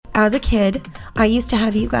as a kid, I used to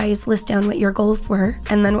have you guys list down what your goals were,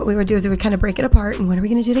 and then what we would do is we would kind of break it apart, and what are we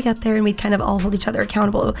going to do to get there, and we'd kind of all hold each other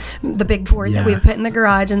accountable. The big board that we would put in the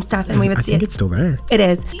garage and stuff, and we would see it. I think it's still there. It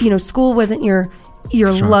is. School wasn't your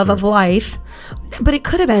love of life, but it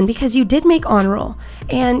could have been, because you did make honor roll,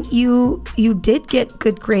 and you did get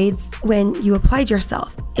good grades when you applied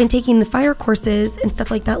yourself in taking the fire courses and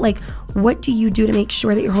stuff like that. Like, what do you do to make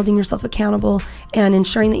sure that you're holding yourself accountable and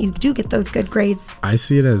ensuring that you do get those good grades? I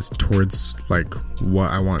see it as towards like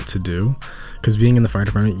what I want to do, because being in the fire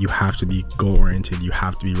department, you have to be goal oriented, you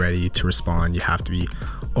have to be ready to respond, you have to be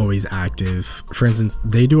always active. For instance,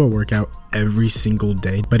 they do a workout every single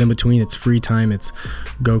day, but in between it's free time. It's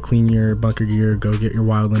go clean your bunker gear, go get your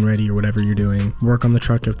wildland ready or whatever you're doing, work on the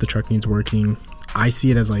truck if the truck needs working. I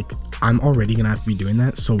see it as like, I'm already gonna have to be doing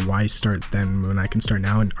that, so why start then when I can start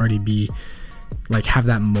now and already be like, have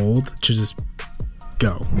that mold to just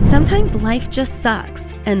go. Sometimes life just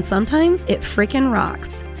sucks, and sometimes it freaking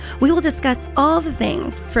rocks. We will discuss all the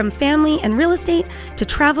things from family and real estate to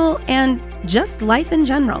travel and just life in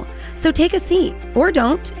general. So take a seat, or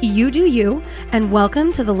don't, you do you, and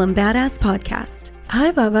welcome to the Limbadass Podcast.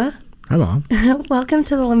 Hi, Bubba. Hi, Mom. Welcome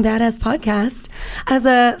to the Limbadass Podcast. As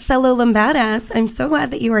a fellow Limbadass, I'm so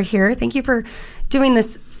glad that you are here. Thank you for doing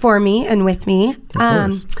this for me and with me.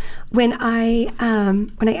 When I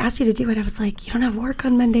asked you to do it, I was like, you don't have work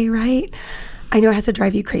on Monday, right? I know it has to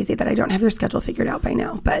drive you crazy that I don't have your schedule figured out by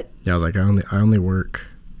now, but yeah, I was like, I only work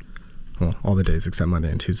all the days except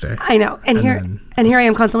Monday and Tuesday. I know, and here I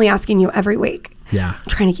am constantly asking you every week. Yeah, I'm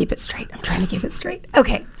trying to keep it straight.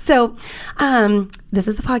 Okay, so this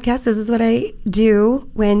is the podcast. This is what I do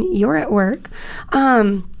when you're at work.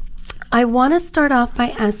 I want to start off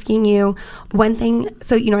by asking you one thing.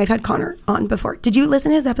 So, I've had Connor on before. Did you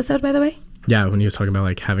listen to his episode, by the way? Yeah, when he was talking about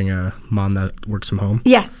like having a mom that works from home.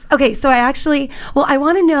 Yes. Okay, so I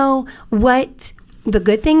want to know what the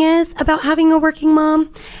good thing is about having a working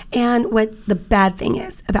mom and what the bad thing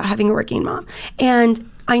is about having a working mom. And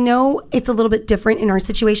I know it's a little bit different in our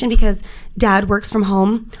situation because Dad works from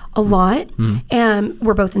home a lot, and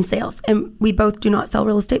we're both in sales, and we both do not sell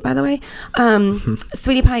real estate, by the way.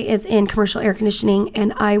 Sweetie Pie is in commercial air conditioning,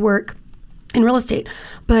 and I work in real estate,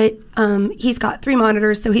 but he's got 3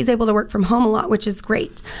 monitors, so he's able to work from home a lot, which is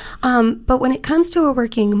great. But when it comes to a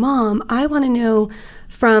working mom, I want to know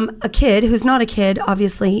from a kid who's not a kid,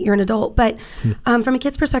 obviously you're an adult, but from a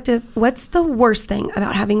kid's perspective, what's the worst thing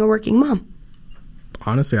about having a working mom?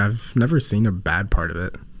 Honestly, I've never seen a bad part of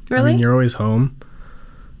it. Really? I mean, you're always home.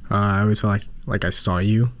 I always felt like I saw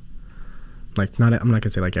you. Like, I'm not gonna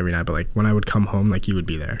say like every night, but like when I would come home, like you would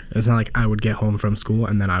be there. It's not like I would get home from school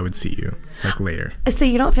and then I would see you like later. So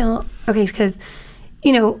you don't feel, okay, because,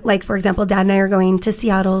 like for example, Dad and I are going to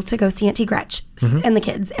Seattle to go see Auntie Gretch and the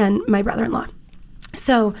kids and my brother-in-law.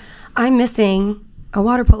 So I'm missing a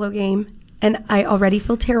water polo game, and I already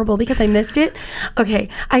feel terrible because I missed it. Okay,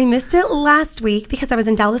 I missed it last week because I was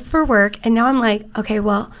in Dallas for work, and now I'm like, okay,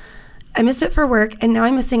 well, I missed it for work, and now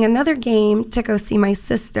I'm missing another game to go see my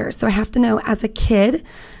sister. So I have to know, as a kid,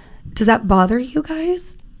 does that bother you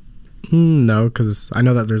guys? No, because I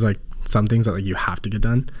know that there's like some things that like you have to get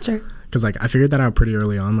done. Sure. Because like I figured that out pretty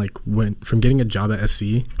early on, like from getting a job at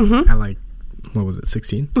SC at like, what was it,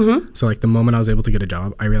 16? So like the moment I was able to get a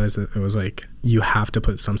job, I realized that it was like you have to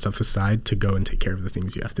put some stuff aside to go and take care of the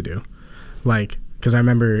things you have to do. Like, because I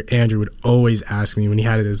remember Andrew would always ask me when he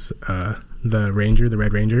had his the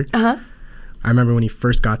Red Ranger. I remember when he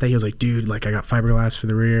first got that, he was like, dude, like I got fiberglass for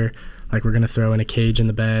the rear, like we're gonna throw in a cage in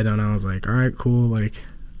the bed. And I was like, all right, cool, like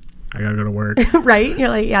I gotta go to work. Right? You're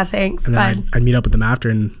like, yeah, thanks. And then I'd meet up with them after,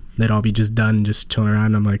 and they'd all be just done, just chilling around.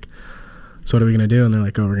 And I'm like, so what are we gonna do? And they're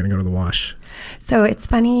like, oh, we're gonna go to the wash. So it's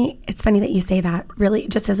funny that you say that. Really,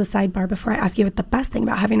 just as a sidebar before I ask you what the best thing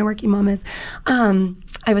about having a working mom is,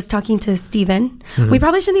 I was talking to Steven. We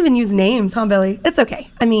probably shouldn't even use names, huh, Billy? It's okay.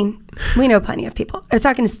 I mean, we know plenty of people. I was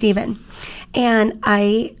talking to Steven, and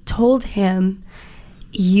I told him,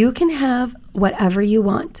 you can have whatever you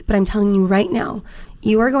want, but I'm telling you right now,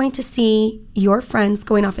 you are going to see your friends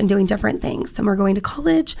going off and doing different things. Some are going to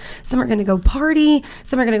college, some are going to go party,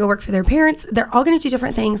 some are going to go work for their parents. They're all going to do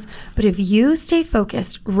different things. But if you stay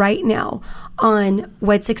focused right now on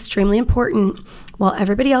what's extremely important while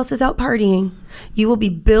everybody else is out partying, you will be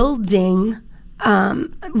building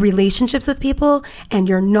relationships with people and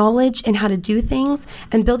your knowledge and how to do things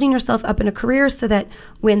and building yourself up in a career so that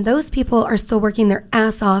when those people are still working their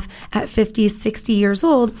ass off at 50, 60 years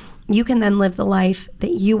old, you can then live the life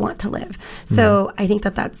that you want to live. So I think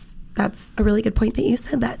that's a really good point that you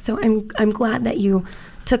said that. So I'm glad that you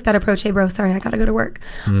took that approach. Hey, bro, sorry, I got to go to work.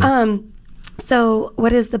 So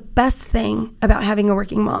what is the best thing about having a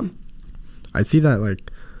working mom? I'd see that,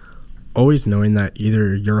 like, always knowing that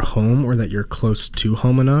either you're home or that you're close to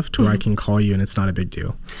home enough to where I can call you and it's not a big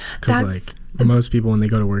deal. Because, like, most people, when they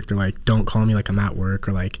go to work, they're like, don't call me, like, I'm at work.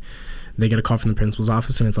 Or, like, they get a call from the principal's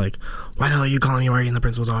office and it's like, why the hell are you calling me? Why are you in the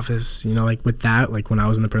principal's office? You know, like, with that, like, when I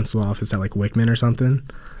was in the principal's office at, like, Wickman or something,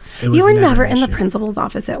 it was You were never in the principal's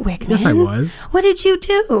office at Wickman. Yes, I was. What did you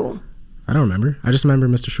do? I don't remember. I just remember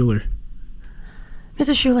Mr. Schuler.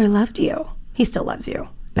 Mr. Schuler loved you. He still loves you.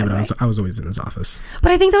 Yeah, but I was always in his office.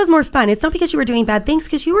 But I think that was more fun. It's not because you were doing bad things,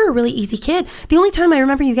 because you were a really easy kid. The only time I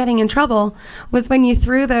remember you getting in trouble was when you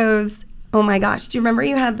threw those, oh my gosh, do you remember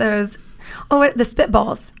you had those, the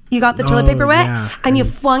spitballs? You got the toilet paper wet, yeah. and you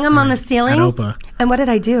flung them on the ceiling. At Opa. And what did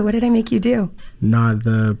I do? What did I make you do?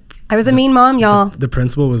 I was a mean mom, y'all. The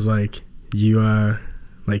principal was like,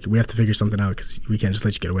 like, we have to figure something out because we can't just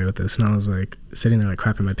let you get away with this. And I was like, sitting there, like,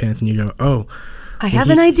 crapping my pants, and you go, oh, I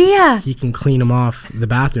have an idea. He can clean them off the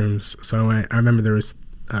bathrooms. So I remember there was,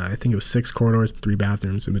 I think it was 6 corridors, 3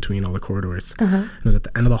 bathrooms in between all the corridors. And it was at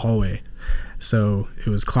the end of the hallway. So it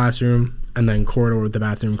was classroom, and then corridor with the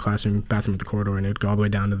bathroom, classroom, bathroom with the corridor, and it would go all the way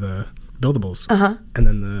down to the buildables. And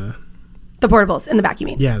then the portables in the back, you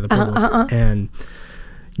mean? Yeah, the portables. And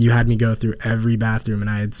you had me go through every bathroom, and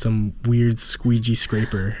I had some weird squeegee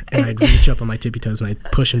scraper, and I'd reach up on my tippy toes and I'd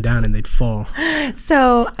push them down and they'd fall.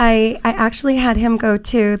 So I actually had him go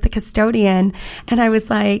to the custodian, and I was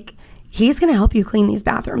like, he's going to help you clean these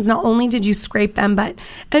bathrooms. Not only did you scrape them,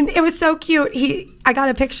 and it was so cute. I got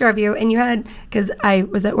a picture of you, and you had, because I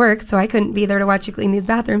was at work, so I couldn't be there to watch you clean these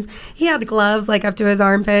bathrooms. He had gloves like up to his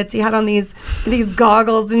armpits. He had on these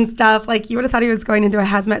goggles and stuff. Like, you would have thought he was going into a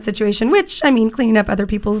hazmat situation, which, I mean, cleaning up other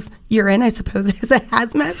people's urine, I suppose, is a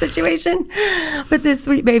hazmat situation. But this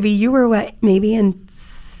sweet baby, you were what, maybe in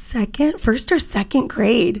first or second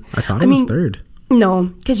grade? I thought it was third. No,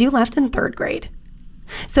 because you left in third grade.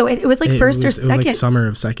 So it was like first or second. It was like summer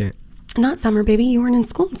of second. Not summer, baby. You weren't in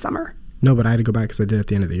school in summer. No, but I had to go back because I did at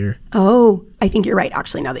the end of the year. Oh, I think you're right,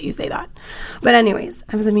 actually, now that you say that. But anyways,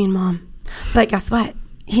 I was a mean mom. But guess what?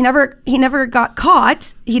 He never got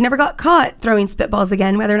caught. He never got caught throwing spitballs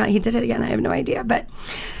again. Whether or not he did it again, I have no idea. But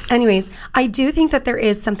anyways, I do think that there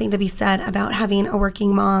is something to be said about having a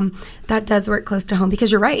working mom that does work close to home.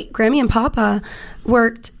 Because you're right. Grammy and Papa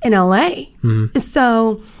worked in LA.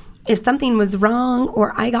 So if something was wrong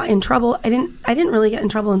or I got in trouble, I didn't really get in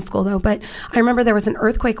trouble in school though, but I remember there was an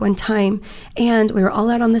earthquake one time and we were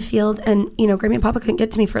all out on the field, and Grammy and Papa couldn't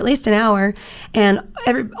get to me for at least an hour, and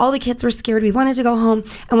all the kids were scared. We wanted to go home,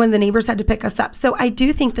 and one of the neighbors had to pick us up. So I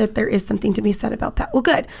do think that there is something to be said about that. Well,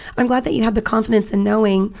 good. I'm glad that you had the confidence in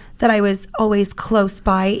knowing that I was always close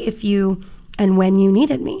by if you and when you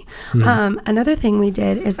needed me. Another thing we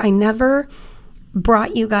did is I never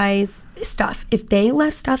brought you guys stuff. If they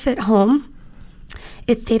left stuff at home,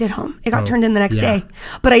 it stayed at home. It got turned in the next day.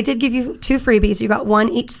 But I did give you 2 freebies. You got 1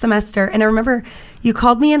 each semester. And I remember you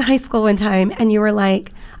called me in high school one time and you were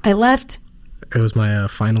like, I left. It was my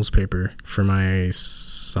finals paper for my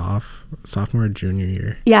sophomore junior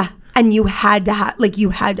year. Yeah. And you had to have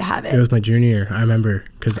it. It was my junior year. I remember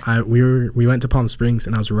because we went to Palm Springs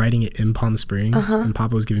and I was writing it in Palm Springs, and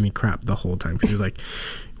Papa was giving me crap the whole time because he was like,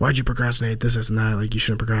 "Why'd you procrastinate this and that? Like, you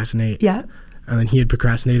shouldn't procrastinate." Yeah. And then he had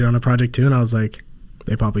procrastinated on a project too, and I was like,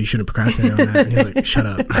 "Hey, Papa, you shouldn't procrastinate on that." And he was like, "Shut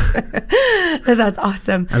up." That's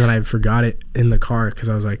awesome. And then I forgot it in the car because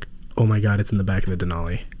I was like, "Oh my God, it's in the back of the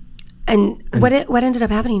Denali." And what ended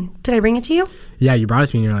up happening? Did I bring it to you? Yeah, you brought it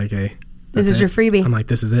to me and you're like, "Hey, this is your freebie." I'm like,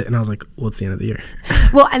 "This is it." And I was like, "Well, it's the end of the year."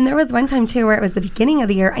 Well, and there was one time too where it was the beginning of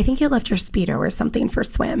the year. I think you left your Speedo or something for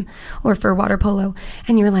swim or for water polo.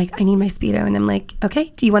 And you were like, "I need my Speedo." And I'm like,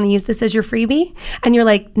 "Okay, do you want to use this as your freebie?" And you're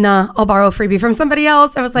like, "Nah, I'll borrow a freebie from somebody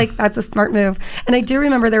else." I was like, that's a smart move. And I do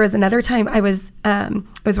remember there was another time I was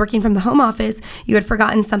working from the home office. You had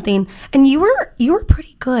forgotten something, and you were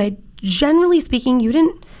pretty good. Generally speaking, you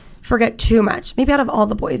didn't forget too much. Maybe out of all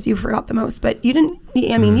the boys, you forgot the most, but you didn't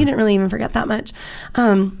really even forget that much.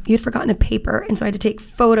 You'd forgotten a paper, and so I had to take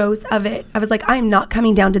photos of it. I was like, I'm not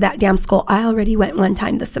coming down to that damn school. I already went one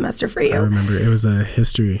time this semester for you. I remember it was a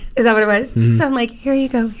history. Is that what it was? So I'm like, here you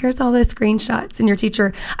go. Here's all the screenshots. And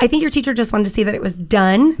I think your teacher just wanted to see that it was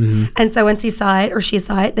done. And so once he saw it or she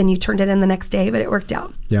saw it, then you turned it in the next day, but it worked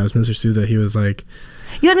out. Yeah, it was Mr. Souza. He was like,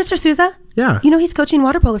 you had Mr. Souza? Yeah. He's coaching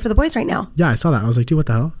water polo for the boys right now. Yeah, I saw that. I was like, dude, what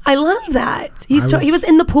the hell? I love that. He was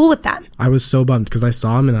in the pool with them. I was so bummed because I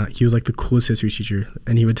saw him and he was like the coolest history teacher.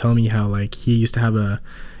 And he would tell me how like he used to have a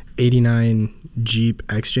 89 Jeep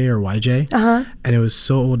XJ or YJ. And it was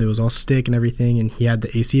so old. It was all stick and everything. And he had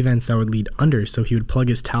the AC vents that would lead under. So he would plug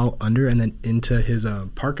his towel under and then into his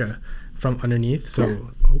parka from underneath. So,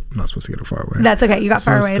 I'm not supposed to get it far away. That's okay. You got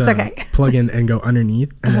far away. It's okay. Plug in and go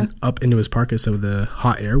underneath and then up into his parka so the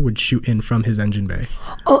hot air would shoot in from his engine bay.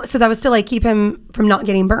 Oh, so that was to like keep him from not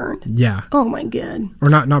getting burned? Yeah. Oh my God. Or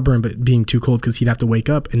not burned, but being too cold because he'd have to wake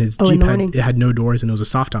up and his Jeep had no doors and it was a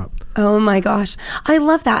soft top. Oh my gosh. I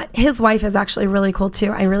love that. His wife is actually really cool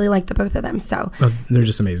too. I really like the both of them. So they're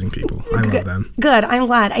just amazing people. I love them. Good. I'm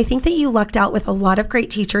glad. I think that you lucked out with a lot of great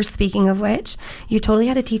teachers. Speaking of which, you totally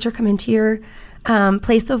had a teacher come into your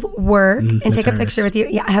place of work and Ms. take Harris. a picture with you.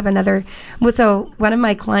 Yeah, I have another. So one of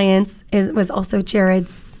my clients was also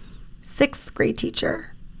Jared's 6th grade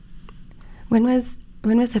teacher. When was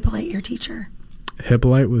Hippolyte your teacher?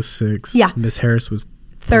 Hippolyte was 6. Yeah. Miss Harris was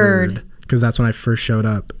 3rd. Because that's when I first showed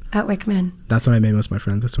up. At Wickman. That's when I made most of my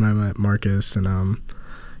friends. That's when I met Marcus and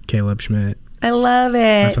Caleb Schmidt. I love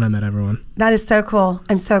it. That's when I met everyone. That is so cool.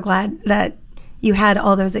 I'm so glad that you had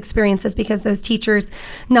all those experiences because those teachers,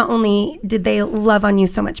 not only did they love on you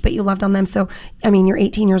so much, but you loved on them. So, I mean, you're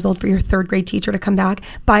 18 years old for your 3rd grade teacher to come back.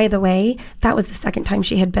 By the way, that was the 2nd time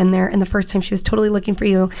she had been there. And the first time she was totally looking for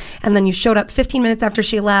you. And then you showed up 15 minutes after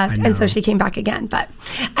she left. And so she came back again. But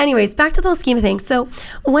anyways, back to the whole scheme of things. So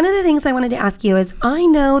one of the things I wanted to ask you is, I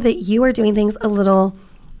know that you are doing things a little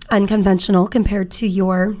unconventional compared to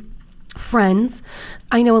your friends.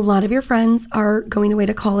 I know a lot of your friends are going away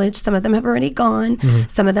to college. Some of them have already gone.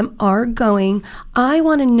 Some of them are going. I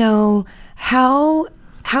want to know how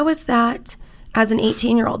is that as an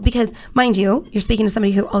 18-year-old? Because mind you, you're speaking to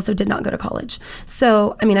somebody who also did not go to college.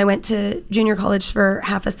 So, I mean, I went to junior college for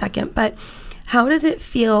half a second, but how does it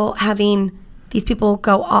feel having these people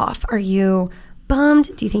go off? Are you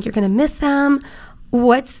bummed? Do you think you're going to miss them?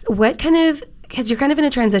 Because you're kind of in a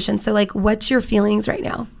transition. So like, what's your feelings right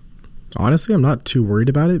now? Honestly, I'm not too worried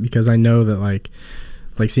about it because I know that like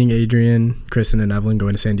seeing Adrian, Kristen, and Evelyn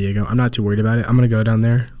going to San Diego, I'm not too worried about it. I'm going to go down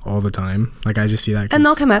there all the time. Like, I just see that. And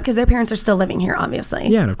they'll come up because their parents are still living here, obviously.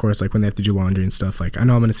 Yeah, and of course, like when they have to do laundry and stuff, like I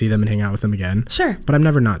know I'm going to see them and hang out with them again. Sure. But I'm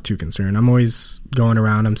never not too concerned. I'm always going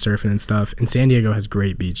around, I'm surfing and stuff. And San Diego has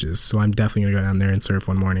great beaches, so I'm definitely going to go down there and surf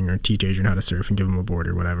one morning or teach Adrian how to surf and give him a board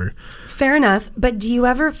or whatever. Fair enough. But do you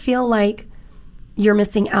ever feel like you're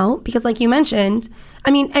missing out? Because like you mentioned, I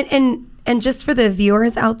mean, and just for the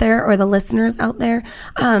viewers out there or the listeners out there,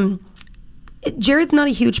 Jared's not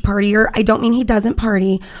a huge partier. I don't mean he doesn't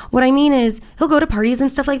party. What I mean is he'll go to parties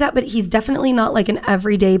and stuff like that, but he's definitely not like an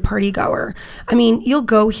everyday party goer. I mean, you'll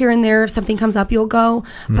go here and there. If something comes up, you'll go,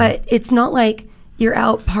 but it's not like you're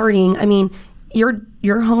out partying. I mean,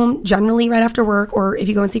 you're home generally right after work, or if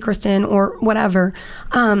you go and see Kristen or whatever.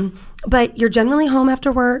 But you're generally home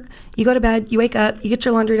after work. You go to bed, you wake up, you get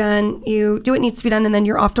your laundry done, you do what needs to be done, and then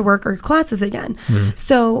you're off to work or classes again.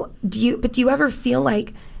 So do you ever feel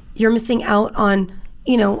like you're missing out on,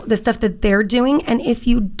 the stuff that they're doing? And if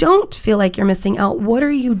you don't feel like you're missing out, what are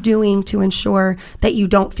you doing to ensure that you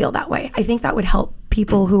don't feel that way? I think that would help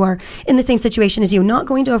people who are in the same situation as you, not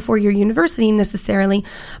going to a 4-year university necessarily,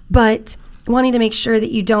 but wanting to make sure that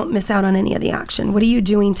you don't miss out on any of the action. What are you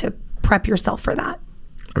doing to prep yourself for that?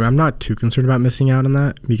 I mean, I'm not too concerned about missing out on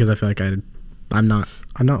that because I feel like I'm not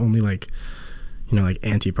only like, like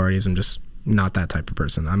anti-parties. I'm just not that type of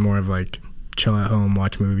person. I'm more of like chill at home,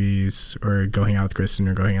 watch movies, or go hang out with Kristen,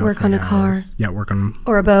 or go hang out work with on a car. Yeah, work on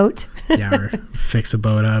or a boat. Yeah, or fix a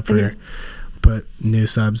boat up, or put new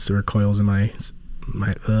subs or coils in my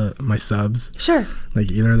subs. Sure. Like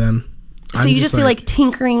either of them. So you just feel like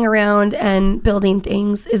tinkering around and building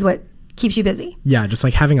things is what keeps you busy. Yeah, just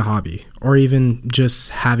like having a hobby, or even just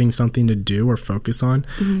having something to do or focus on.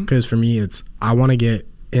 Because for me, I want to get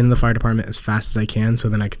in the fire department as fast as I can, so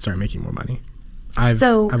then I can start making more money. I've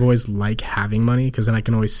always liked having money because then I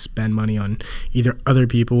can always spend money on either other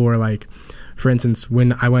people or like, for instance,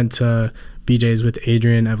 when I went to BJ's with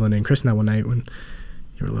Adrian, Evelyn, and Kristen that one night when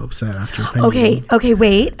you were a little upset after. Wait.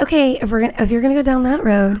 If you're gonna go down that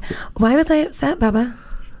road, why was I upset, Bubba?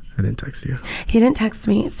 I didn't text you. He didn't text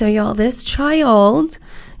me. So y'all, this child,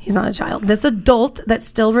 he's not a child, this adult that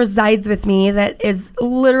still resides with me, that is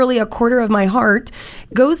literally a quarter of my heart,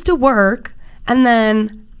 goes to work and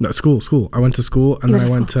then... No, school. I went to school and then I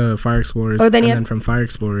went to Fire Explorers. And then from Fire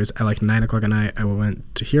Explorers at like 9 o'clock at night, I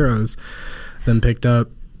went to Heroes, then picked up,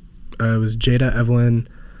 it was Jada, Evelyn,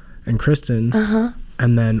 and Kristen,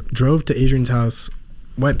 and then drove to Adrian's house,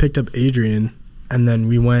 picked up Adrian, and then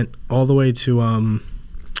we went all the way to...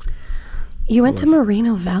 You went to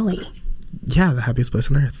Moreno Valley. Yeah, the happiest place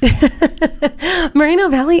on earth. Moreno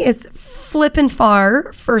Valley is flippin'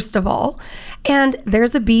 far, first of all. And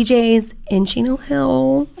there's a BJ's in Chino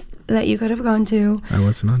Hills that you could have gone to. I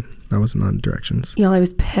wasn't on directions. I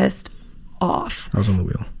was pissed off. I was on the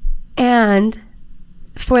wheel. And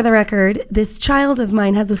For the record, this child of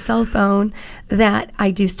mine has a cell phone that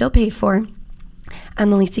I do still pay for.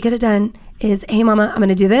 And the least you could have done is, hey, Mama, I'm going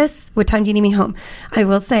to do this. What time do you need me home? I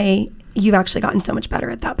will say you've actually gotten so much better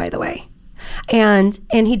at that, by the way. And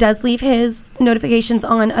he does leave his notifications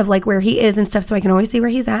on of like where he is and stuff, so I can always see where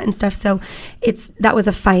he's at and stuff. So that was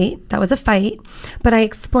a fight. But I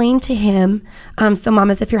explained to him, so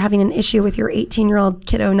mamas, if you're having an issue with your 18-year-old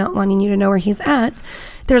kiddo not wanting you to know where he's at,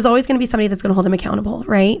 there's always going to be somebody that's going to hold him accountable,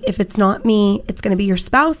 right? If it's not me, it's going to be your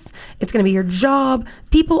spouse. It's going to be your job.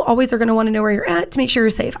 People always are going to want to know where you're at to make sure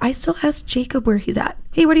you're safe. I still ask Jacob where he's at.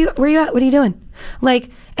 Hey, where are you at? What are you doing?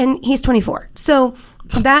 Like, and he's 24. So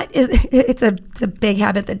that is, it's a big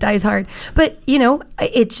habit that dies hard. But,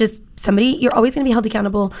 it's just you're always going to be held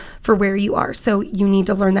accountable for where you are. So you need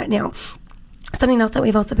to learn that now. Something else that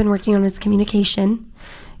we've also been working on is communication.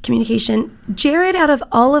 Jared, out of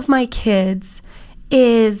all of my kids,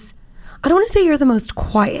 is, I don't want to say you're the most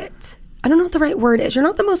quiet. I don't know what the right word is. You're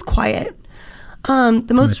not the most quiet.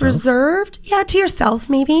 The most reserved. Yeah, to yourself,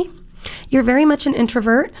 maybe. You're very much an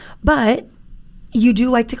introvert, but you do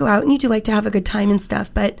like to go out and you do like to have a good time and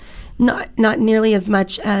stuff, but not nearly as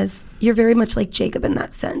much as, you're very much like Jacob in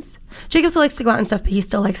that sense. Jacob still likes to go out and stuff, but he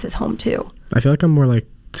still likes his home too. I feel like I'm more like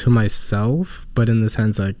to myself, but in the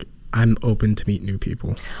sense like I'm open to meet new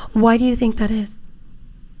people. Why do you think that is?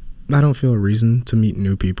 I don't feel a reason to meet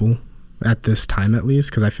new people at this time, at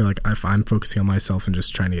least, because I feel like if I'm focusing on myself and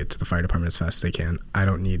just trying to get to the fire department as fast as I can, I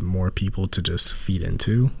don't need more people to just feed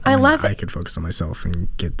into. I could focus on myself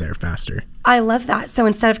and get there faster. I love that. So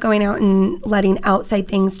instead of going out and letting outside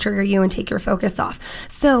things trigger you and take your focus off.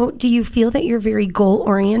 So do you feel that you're very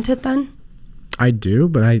goal-oriented then? I do,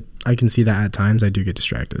 but I can see that at times I do get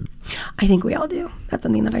distracted. I think we all do. That's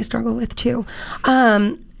something that I struggle with too.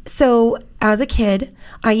 So as a kid,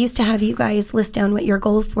 I used to have you guys list down what your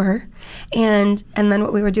goals were. And then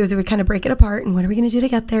what we would do is we would kind of break it apart. And what are we going to do to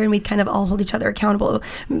get there? And we'd kind of all hold each other accountable.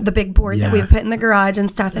 The big board that we would put in the garage and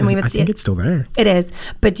stuff. And we would see it. I think it's still there. It is.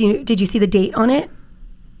 But did you see the date on it?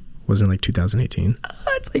 Wasn't it like 2018?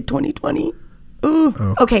 It's like 2020. Ooh.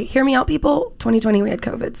 Oh. Okay, hear me out, people. 2020, we had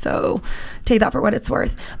COVID. So take that for what it's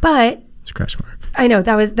worth. But it's a crash mark. I know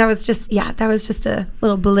that was just a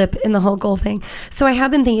little blip in the whole goal thing. So I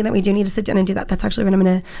have been thinking that we do need to sit down and do that. That's actually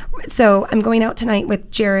what so I'm going out tonight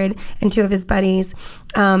with Jared and two of his buddies.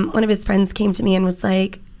 One of his friends came to me and was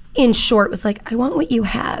like, in short, was like, I want what you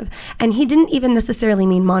have. And he didn't even necessarily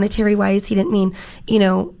mean monetary wise. He didn't mean,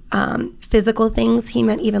 physical things. He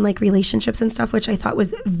meant even like relationships and stuff, which I thought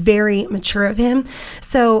was very mature of him.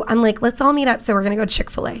 So I'm like, let's all meet up. So we're going to go to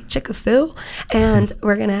Chick-fil-A, and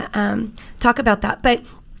we're going to talk about that. But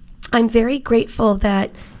I'm very grateful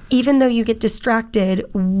that even though you get distracted,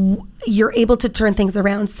 you're able to turn things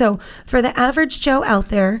around. So for the average Joe out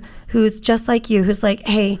there who's just like you, who's like,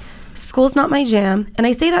 hey, school's not my jam. And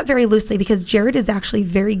I say that very loosely because Jared is actually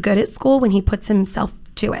very good at school when he puts himself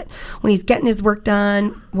to it. When he's getting his work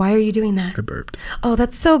done. Why are you doing that? I burped. Oh,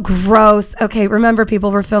 that's so gross. Okay, remember,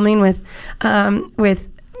 people, we're filming with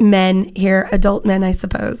men here, adult men, I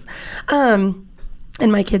suppose. And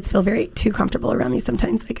my kids feel very too comfortable around me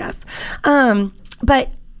sometimes, I guess. But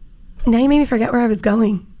now you made me forget where I was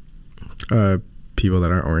going. People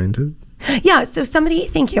that aren't oriented. Yeah,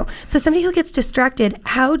 thank you. So somebody who gets distracted,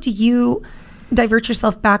 how do you divert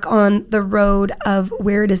yourself back on the road of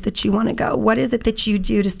where it is that you want to go? What is it that you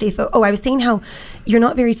do to stay focused? Oh, I was saying how you're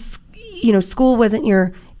not very, school wasn't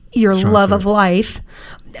your love of life,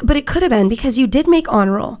 but it could have been because you did make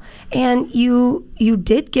honor roll and you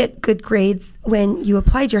did get good grades when you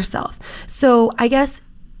applied yourself. So I guess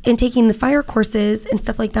in taking the fire courses and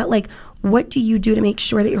stuff like that, like, what do you do to make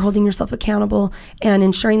sure that you're holding yourself accountable and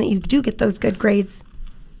ensuring that you do get those good grades?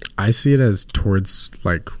 I see it as towards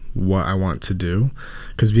like what I want to do,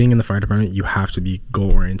 because being in the fire department, you have to be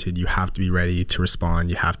goal oriented. You have to be ready to respond.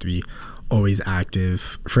 You have to be always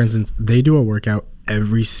active. For instance, they do a workout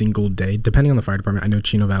every single day, depending on the fire department. I know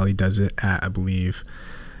Chino Valley does it at, I believe,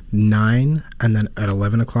 9 and then at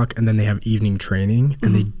 11 o'clock, and then they have evening training,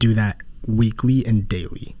 and they do that weekly and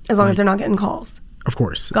daily. As long as they're not getting calls. Of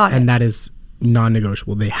course. Got it. And that is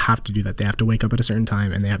non-negotiable. They have to do that. They have to wake up at a certain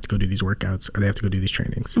time and they have to go do these workouts or they have to go do these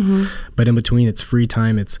trainings. But in between, it's free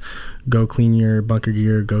time. It's go clean your bunker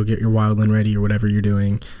gear, go get your wildland ready or whatever you're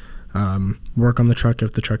doing. Work on the truck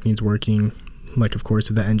if the truck needs working. Like, of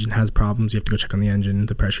course, if the engine has problems, you have to go check on the engine.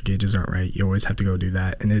 The pressure gauges aren't right. You always have to go do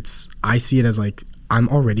that. And I see it as like, I'm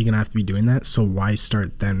already going to have to be doing that. So why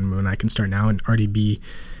start then when I can start now and already be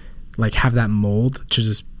like, have that mold to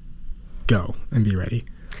just go and be ready.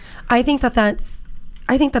 I think that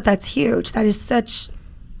that's huge. That is such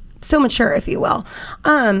so mature, if you will.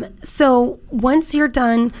 So once you're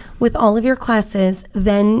done with all of your classes,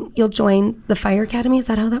 then you'll join the fire academy. Is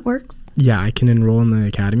that how that works? Yeah, I can enroll in the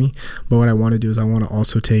academy, but what I want to do is I want to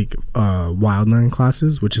also take wildland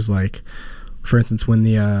classes, which is like, for instance, when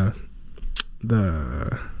the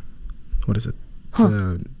what is it?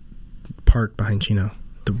 The park behind Chino.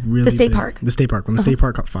 The state park. The state park. When the state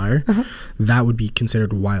park caught fire, that would be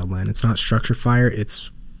considered wildland. It's not structure fire,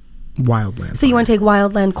 it's wildland. So you want to take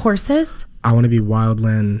wildland courses? I want to be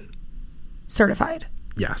wildland certified.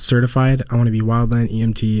 Yeah, certified. I want to be wildland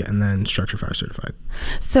EMT and then structure fire certified.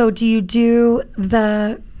 So do you do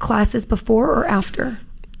the classes before or after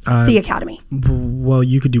the academy? Well,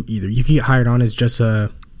 you could do either. You could get hired on as just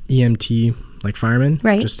a EMT, like fireman,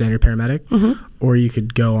 right? Just standard paramedic, or you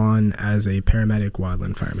could go on as a paramedic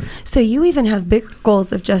wildland fireman. So you even have bigger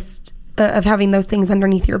goals of just of having those things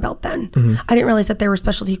underneath your belt then. I didn't realize that there were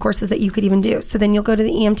specialty courses that you could even do. So then you'll go to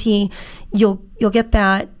the EMT, you'll get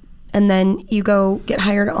that, and then you go get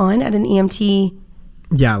hired on at an EMT.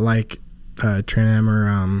 Yeah, like Tran-Am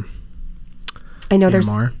or I know AMR. There's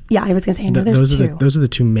I was gonna say I know there's two. Those are the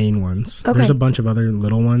two main ones. Okay. There's a bunch of other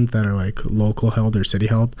little ones that are like local held or city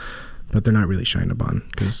held, but they're not really shined upon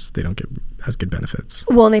because they don't get as good benefits.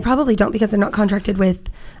 Well, and they probably don't because they're not contracted with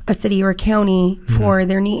a city or a county for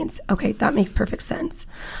their needs. Okay, that makes perfect sense.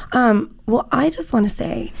 Well, I just want to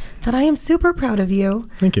say that I am super proud of you.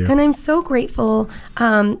 Thank you. And I'm so grateful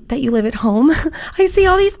that you live at home. I see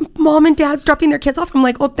all these mom and dads dropping their kids off. I'm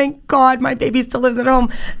like, oh, thank God my baby still lives at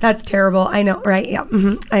home. That's terrible. I know, right? Yeah,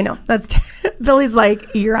 I know. Billy's like,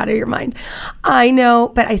 you're out of your mind. I know,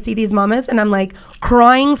 but I see these mamas and I'm like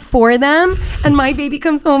crying for them. And my baby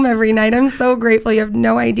comes home every night. I'm so grateful. You have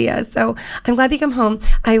no idea. So I'm glad they come home.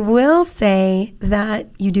 I will say that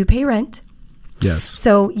you do pay rent. Yes.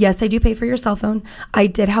 So, yes, I do pay for your cell phone. I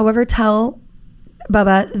did, however, tell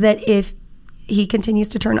Bubba that if he continues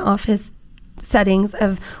to turn off his settings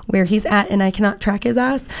of where he's at and I cannot track his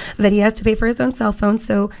ass, that he has to pay for his own cell phone.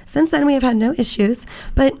 So, since then, we have had no issues.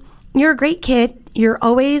 But you're a great kid. You're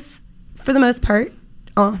always, for the most part,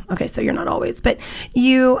 okay, so you're not always, but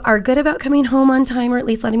you are good about coming home on time or at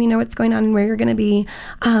least letting me know what's going on and where you're going to be.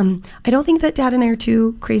 I don't think that Dad and I are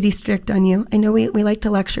too crazy strict on you. I know we like to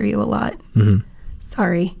lecture you a lot.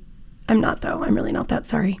 Sorry. I'm not, though. I'm really not that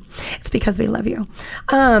sorry. It's because we love you.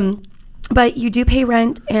 But you do pay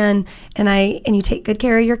rent and you take good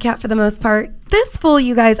care of your cat for the most part. This fool,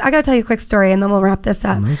 you guys, I got to tell you a quick story and then we'll wrap this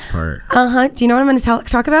up. For the most part. Do you know what I'm going to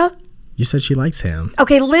talk about? You said she likes ham.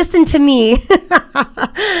 Okay, listen to me.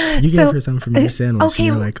 You gave her some from your sandwich. Okay,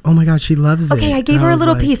 and you're like, oh my God, she loves it. Okay, I gave her a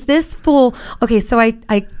little piece. This fool. Okay, so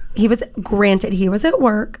he was at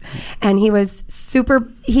work and he was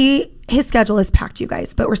his schedule is packed, you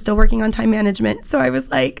guys, but we're still working on time management. So I was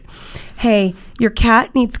like, hey, your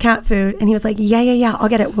cat needs cat food. And he was like, yeah, I'll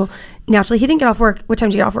get it. Well, naturally, he didn't get off work. What time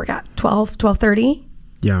did you get off work at? 12:30?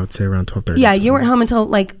 Yeah, I would say around 12:30. Yeah, you weren't home until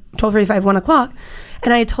like 12:45, 1 o'clock.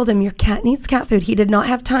 And I had told him, your cat needs cat food. He did not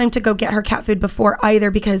have time to go get her cat food before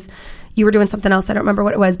either because you were doing something else. I don't remember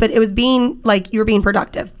what it was, but it was being like you were being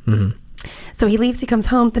productive. So he leaves, he comes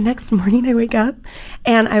home. The next morning I wake up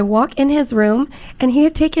and I walk in his room and he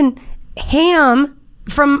had taken ham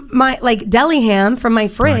from my, like deli ham from my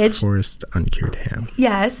fridge. Black Forest uncured ham.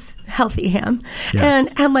 Yes. Healthy ham.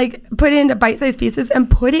 Yes. And like put it into bite-sized pieces and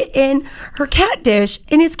put it in her cat dish,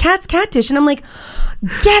 in his cat's cat dish. And I'm like,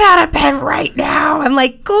 get out of bed right now. I'm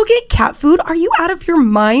like, go get cat food. Are you out of your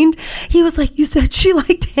mind? He was like, you said she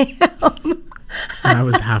liked ham. I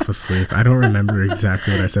was half asleep. I don't remember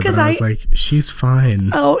exactly what I said, but I was like, she's fine.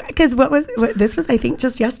 Oh, because this was, I think,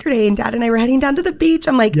 just yesterday, and Dad and I were heading down to the beach.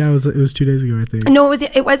 I'm like, yeah, it was 2 days ago, I think. No,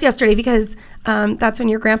 it was yesterday because that's when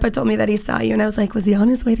your grandpa told me that he saw you, and I was like, was he on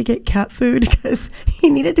his way to get cat food? Because he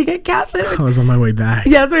needed to get cat food. I was on my way back.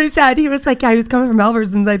 Yeah, that's what he said. He was like, yeah, he was coming from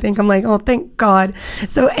Albertsons, I think. I'm like, oh, thank God.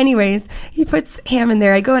 So anyways, he puts ham in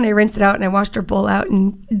there. I go and I rinse it out, and I washed her bowl out,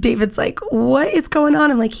 and David's like, what is going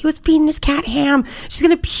on? I'm like, he was feeding his cat ham. She's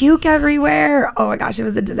gonna puke everywhere. Oh my gosh, it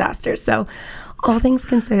was a disaster. So all things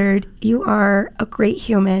considered, you are a great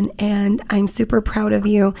human and I'm super proud of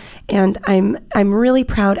you, and I'm really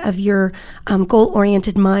proud of your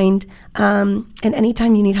goal-oriented mind, and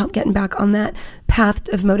anytime you need help getting back on that path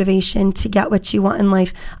of motivation to get what you want in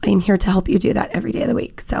life, I am here to help you do that every day of the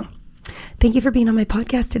week. So thank you for being on my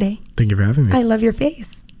podcast today. Thank you for having me. I love your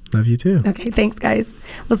face. Love you too. Okay, thanks guys.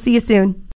 We'll see you soon.